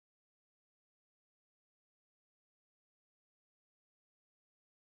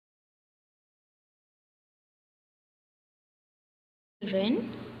Children,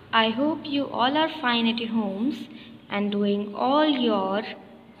 I hope you all are fine at your homes and doing all your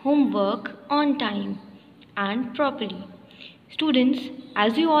homework on time and properly. Students,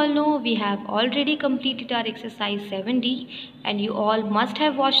 as you all know, we have already completed our exercise 7D and you all must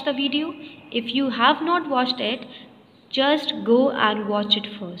have watched the video. If you have not watched it, just go and watch it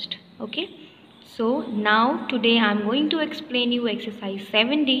first. Okay? So now today I am going to explain you exercise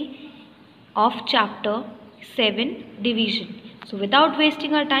 7D of chapter 7 division. So without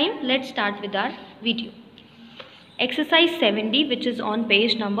wasting our time, let's start with our video. Exercise 7D, which is on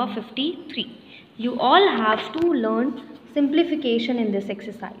page number 53. You all have to learn simplification in this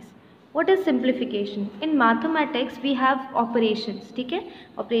exercise. What is simplification? In mathematics we have operations, okay?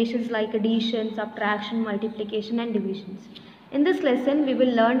 Operations like addition, subtraction, multiplication and divisions. In this lesson we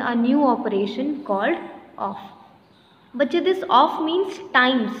will learn a new operation called off. But this off means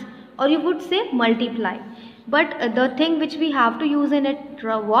times, or you would say multiply. But the thing which we have to use in it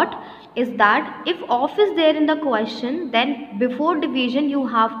what is that if off is there in the question, then before division you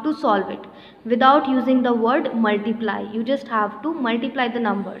have to solve it without using the word multiply. You just have to multiply the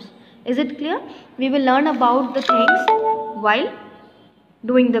numbers. Is it clear? We will learn about the things while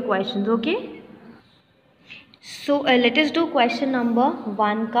doing the questions. Okay, so let us do question number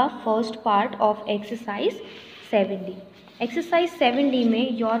 1 का first part of exercise 7D. Exercise 7D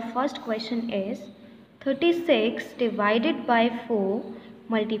में your first question is 36 divided by 4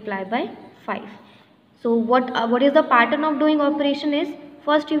 multiplied by 5. So what is the pattern of doing operation is,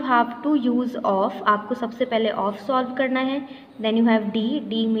 first you have to use off. आपको सबसे पहले off solve करना है. Then you have D.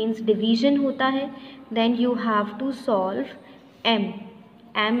 D means division होता है. Then you have to solve M.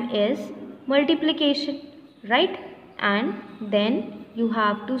 M is multiplication, right? And then you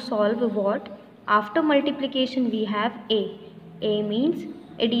have to solve what? After multiplication we have A. A means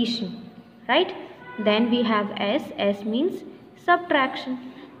addition, right? Then we have S. S means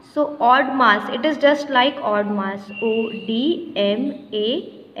subtraction. So odd mass, it is just like odd mass. O D M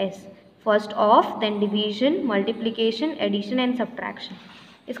A S. First off, then division, multiplication, addition and subtraction.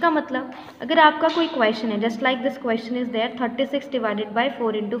 इसका मतलब अगर आपका कोई question है, just like this question is there 36 divided by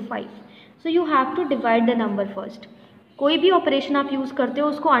 4 into 5. So you have to divide the number first. कोई भी operation आप use करते हो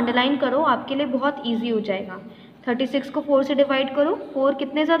उसको अंडरलाइन करो, आपके लिए बहुत ईजी हो जाएगा. 36 को 4 से डिवाइड करो. 4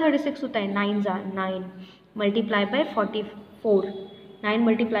 कितने सा 36 होता है? 9 सा 9 multiply by 44. 9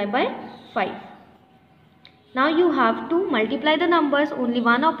 multiplied by 5. Now you have to multiply the numbers. Only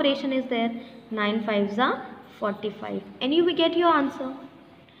one operation is there. 9 5s are 45. And you will get your answer.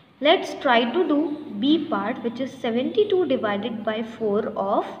 Let's try to do B part, which is 72 divided by 4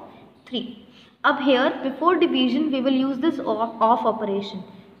 of 3. अब here before division we will use this off operation.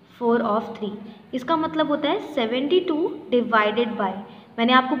 4 of 3. इसका मतलब होता है 72 divided by.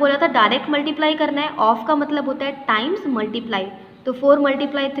 मैंने आपको बोला था direct multiply करना है. ऑफ का मतलब होता है टाइम्स मल्टीप्लाई. तो 4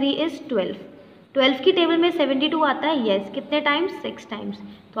 मल्टीप्लाई 3 इज 12. 12 की टेबल में 72 आता है. येस, कितने टाइम्स? 6 टाइम्स.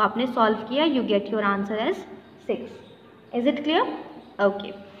 तो आपने सॉल्व किया. You get your answer as 6. Is it clear?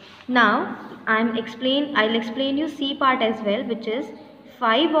 Okay. Now I will explain you C part as well, which is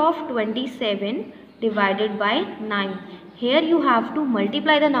 5 of 27 divided by 9. Here you have to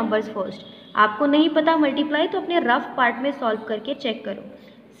multiply the numbers first. आपको नहीं पता multiply तो अपने rough part में solve करके check करो.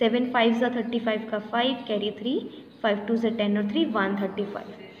 7 5s are 35 का 5 carry 3, 5 2s are 10 और 3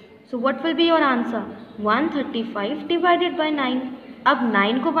 135. So what will be your answer? 135 divided by 9. अब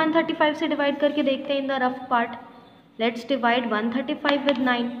 9 को 135 से डिवाइड करके देखते हैं in the rough part. Let's divide 135 with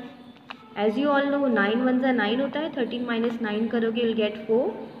 9. As you all know, 9 1s are 9 होता है. 13 minus 9 करोगे you'll get 4.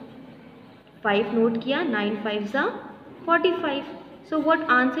 5 नोट किया. 9 5s are 45. So what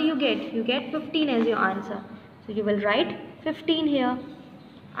answer you get? You get 15 as your answer. So you will write 15 here.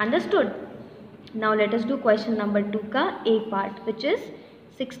 Understood? Now let us do question number 2 का A part, which is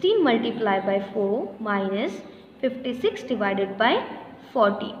 16 multiplied by 4 minus 56 divided by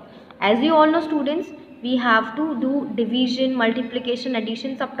 40. As you all know students, we have to do division, multiplication,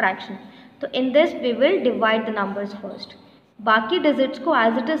 addition, subtraction. तो in this we will divide the numbers first. बाकी digits को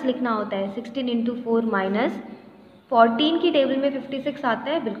as it is लिखना होता है. 16 into 4 minus 14 की table में 56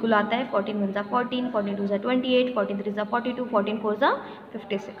 आता है, बिल्कुल आता है. 14 1s are 14, 14 2s are 28, 14 3s are 42, 14 4s are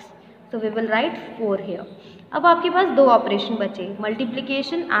 56. So we will write 4 here. अब आपके पास दो ऑपरेशन बचे,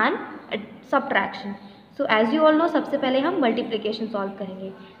 multiplication and subtraction. So as you all know सबसे पहले हम मल्टीप्लिकेशन सॉल्व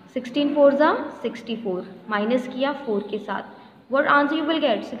करेंगे. 16 4s are 64, माइनस किया 4 के साथ. What answer you will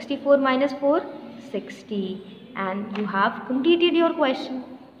get? 64 minus 4 60. And you have completed your question.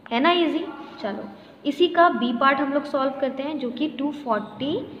 है ना इजी? चलो इसी का बी पार्ट हम लोग सॉल्व करते हैं, जो कि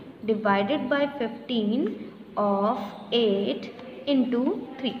 240 divided by 15 of 8 into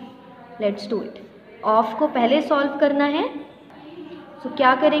 3. Let's do it. Of को पहले सॉल्व करना है. सो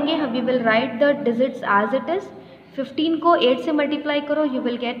क्या करेंगे, we will write the digits as it is. 15 को 8 से मल्टीप्लाई करो, यू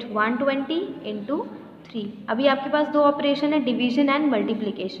विल गेट 120 इंटू 3। अभी आपके पास दो ऑपरेशन है, डिवीजन एंड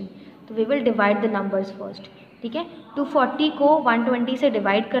मल्टीप्लिकेशन, तो we will divide the numbers first. ठीक है, 240 को 120 से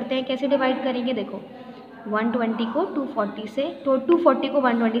डिवाइड करते हैं। कैसे डिवाइड करेंगे, देखो 120 को 240 से, तो 240 को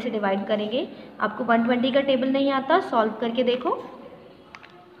 120 से डिवाइड करेंगे। आपको 120 का टेबल नहीं आता, सॉल्व करके देखो।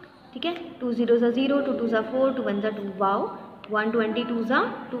 ठीक है, 2 0 ज़ा 0, 2 2 ज़ा 4, 2 1 ज़ा 2, वाओ 120 2 ज़ा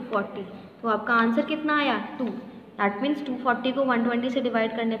 240, तो आपका आंसर कितना आया 2। दैट मीन्स 240 को 120 से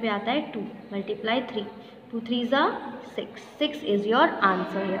डिवाइड करने पे आता है 2 मल्टीप्लाई 3, 2 3 ज़ा 6, 6 इज़ योर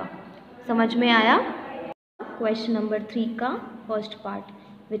आंसर हियर। समझ में आया। क्वेश्चन नंबर 3 का first part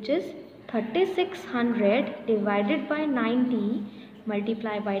which is 3600 divided by 90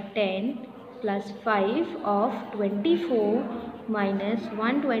 multiply by 10 plus 5 of 24 minus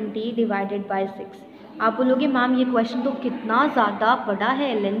 120 divided by 6। आप बोलोगे मैम ये क्वेश्चन तो कितना ज़्यादा बड़ा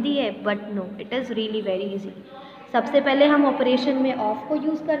है, लेंदी है, but no, it is really very easy. सबसे पहले हम ऑपरेशन में ऑफ को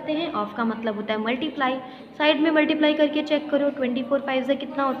यूज़ करते हैं। ऑफ का मतलब होता है मल्टीप्लाई। साइड में मल्टीप्लाई करके चेक करो, 24 5 से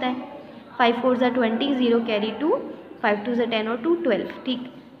कितना होता है, 5 4 ज़ा 20, 0 कैरी 2, 5 2 ज़ा 10 और 2 12। ठीक,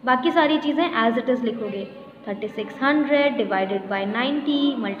 बाकी सारी चीज़ें एज इट इज़ लिखोगे। 3600 डिवाइडेड बाय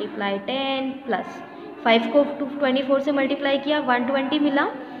 90 मल्टीप्लाई 10 प्लस 5 को 24 से मल्टीप्लाई किया 120 मिला,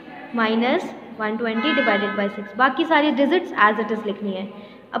 माइनस 120 डिवाइडेड बाय 6। बाकी सारी डिजिट्स एज इट इज़ लिखनी है।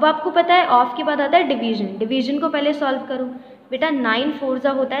 अब आपको पता है ऑफ के बाद आता है डिवीजन। डिवीजन को पहले सॉल्व करो बेटा। 9 4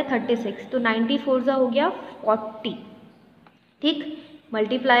 ज़ा होता है 36, तो 90 4 ज़ा हो गया 40। ठीक,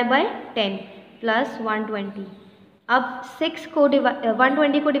 मल्टीप्लाई बाय 10 प्लस 120। अब 6 को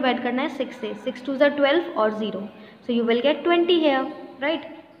 120 को डिवाइड करना है 6 से, 6 2 ज़ा 12 और 0, so you will get 20 hair, right.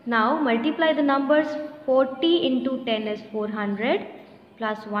 Now multiply the numbers. 40 into 10 is 400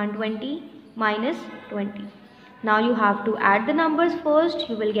 plus 120 minus 20. Now you have to add the numbers first.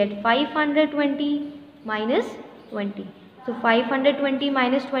 You will get 520 minus 20. So 520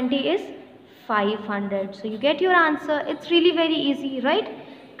 minus 20 is 500. So you get your answer. It's really very easy, right?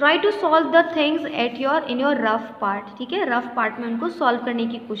 Try to solve the things at in your rough part. ठीक है, rough part में उनको solve करने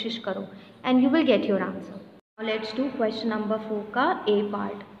की कोशिश करो and you will get your answer. Now let's do question number 4 का A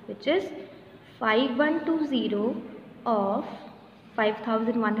part, which is 5120 of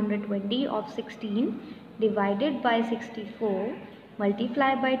 5120 of 16 divided by 64 multiply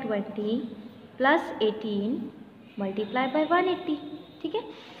by 20 plus 18 multiply by 180। ठीक है,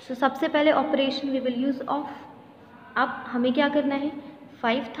 सो सबसे पहले operation we will use of. अब हमें क्या करना है,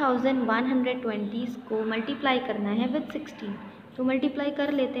 5120 को मल्टीप्लाई करना है विद 16, तो मल्टीप्लाई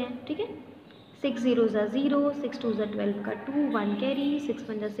कर लेते हैं। ठीक है, 6 0 ज़ा 0, 6 2 ज़ा 12 का 2, 1 कैरी, 6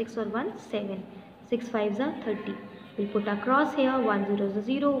 1 ज़ा 6 और 1 7, 6 5 ज़ा 30। We'll put a cross here, 1 0 is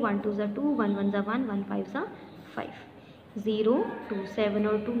 0, 1 2 is 2, 1 1 is 1, 1 5 is 5, 0 2 7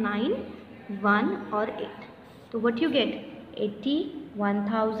 और 2 9, 1 और 8, तो what you get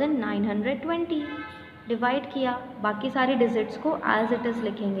 81,920। डिवाइड किया, बाकी सारे डिजिट्स को एज इट इज़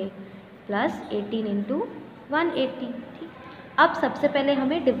लिखेंगे, प्लस 18 इंटू 180। ठीक, अब सबसे पहले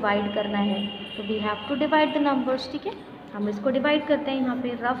हमें डिवाइड करना है, तो we have to divide the numbers. ठीक है, हम इसको डिवाइड करते हैं, यहाँ पे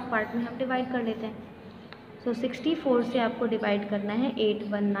रफ पार्ट में हम डिवाइड कर लेते हैं। सो 64 से आपको डिवाइड करना है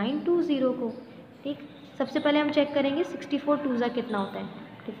 81920 को। ठीक, सबसे पहले हम चेक करेंगे 64 2 ज़ा कितना होता है,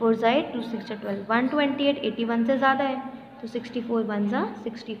 4 ज़ा 8, 2 6 ज़ा 12, 128 81 से ज़्यादा है, तो 64 1 ज़ा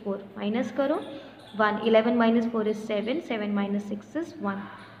 64, माइनस करो 1, 11 माइनस 4 इज़ 7, 7 माइनस 6 इज़ 1,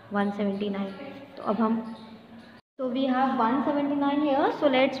 179। तो अब हम, so we have 179 here, so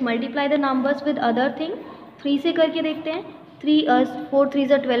let's multiply the numbers with other thing। 3 से करके देखते हैं। 4 3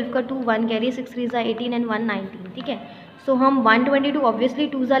 ज़ा 12 का 2, 1 कैरी, 6 3 ज़ा 18 एंड 1 19। ठीक है, सो हम 122 ऑब्वियसली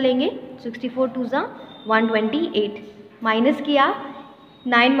 2 ज़ा लेंगे, 64 2 ज़ा 128, माइनस किया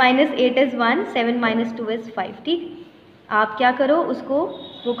 9 माइनस 8 इज़ 1, 7 माइनस 2 इज़ 5। ठीक, आप क्या करो उसको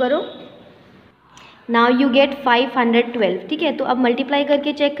वो करो, नाउ यू गेट 512। ठीक है, तो अब मल्टीप्लाई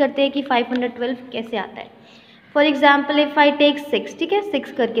करके चेक करते हैं कि 512 कैसे आता है। For example if I take 6, ठीक है,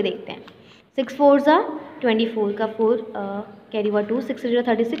 6 करके देखते हैं। 6 4 ज़ा 24 का 4 कैरी हुआ 2, 6 0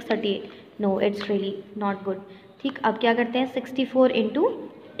 36 38, no it's really not good. ठीक, अब क्या करते हैं 64 इंटू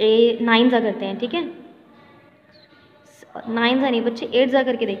 9 ज़ा करते हैं। ठीक है, 9 ज़ा नहीं बच्चे, 8 ज़ा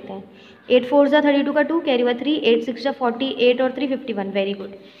करके देखते हैं। 8 4 ज़ा 32 का 2 कैरी हुआ 3, 8 6 ज़ा 48 और 3 51, वेरी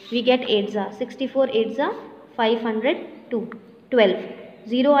गुड, वी गेट 8 ज़ा 64, 8 ज़ा 502, 12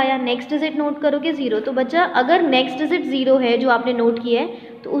 0 आया। नेक्स्ट डिजिट नोट करोगे 0, तो बच्चा अगर नेक्स्ट डिजिट 0 है जो आपने नोट किया है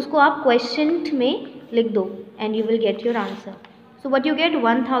तो उसको आप क्वेश्चन में लिख दो and you will get your answer. So what you get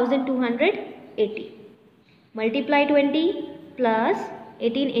 1280, multiply 20 plus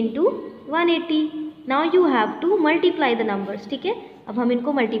 18 into 180। Now you have to multiply the numbers. ठीक है, अब हम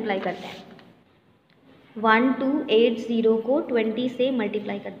इनको मल्टीप्लाई करते हैं। 1280 को 20 से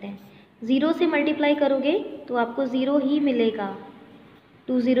मल्टीप्लाई करते हैं। 0 से मल्टीप्लाई करोगे तो आपको 0 ही मिलेगा।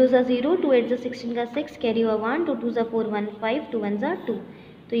 2 0 ज़ा 0, 2 8 ज़ा 16 का 6, कैरी हुआ 1, 2 2 ज़ा 4 1 5, 2 1 ज़ा 2,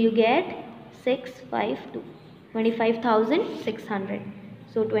 तो यू गेट 652, 25,600।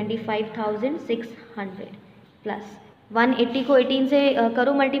 सो 25,600 प्लस 180 को 18 से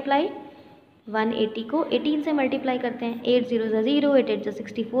करो मल्टीप्लाई। 180 को 18 से मल्टीप्लाई करते हैं। 8 0 ज़ा 0, 8 8 ज़ा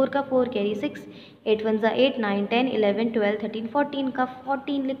 64 का 4, कैरी 6, 8 1 ज़ा 8, 9 10 11 12 13 14 का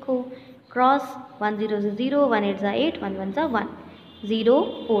 14 लिखो, क्रॉस 1 0 ज़ा 0, 1 8 ज़ा 8, 1 1 ज़ा 1, 0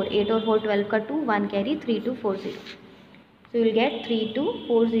 4, 8 और 4 12 का 2, 1 carry 3240। So you will get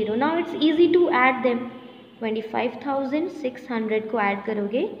 3240. Now it's easy to add them. 25,600 को ऐड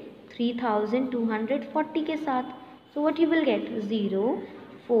करोगे 3,240 के साथ. So what you will get? 0,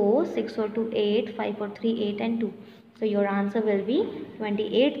 4, 6 और 2 8, 5 और 3 8 and 2. So your answer will be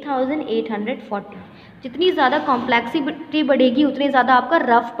 28,840. जितनी ज़्यादा कॉम्प्लेक्सिटी बढ़ेगी उतनी ज़्यादा आपका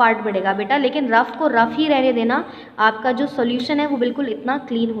रफ पार्ट बढ़ेगा बेटा, लेकिन रफ को रफ ही रहने देना। आपका जो सॉल्यूशन है वो बिल्कुल इतना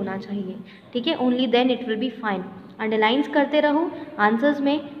क्लीन होना चाहिए, ठीक है। Only then it will be fine. Underlines करते रहो आंसर्स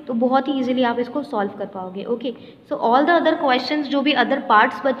में, तो बहुत ही इजीली आप इसको सॉल्व कर पाओगे। Okay, so all the other questions जो भी अदर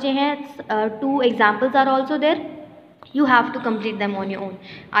पार्ट्स बचे हैं, 2 examples are also there, you have to complete them on your own.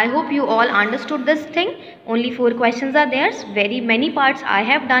 I hope you all understood this thing. Only 4 questions are there, very many parts I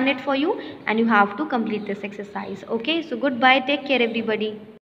have done it for you, and you have to complete this exercise. Okay, so goodbye, take care everybody.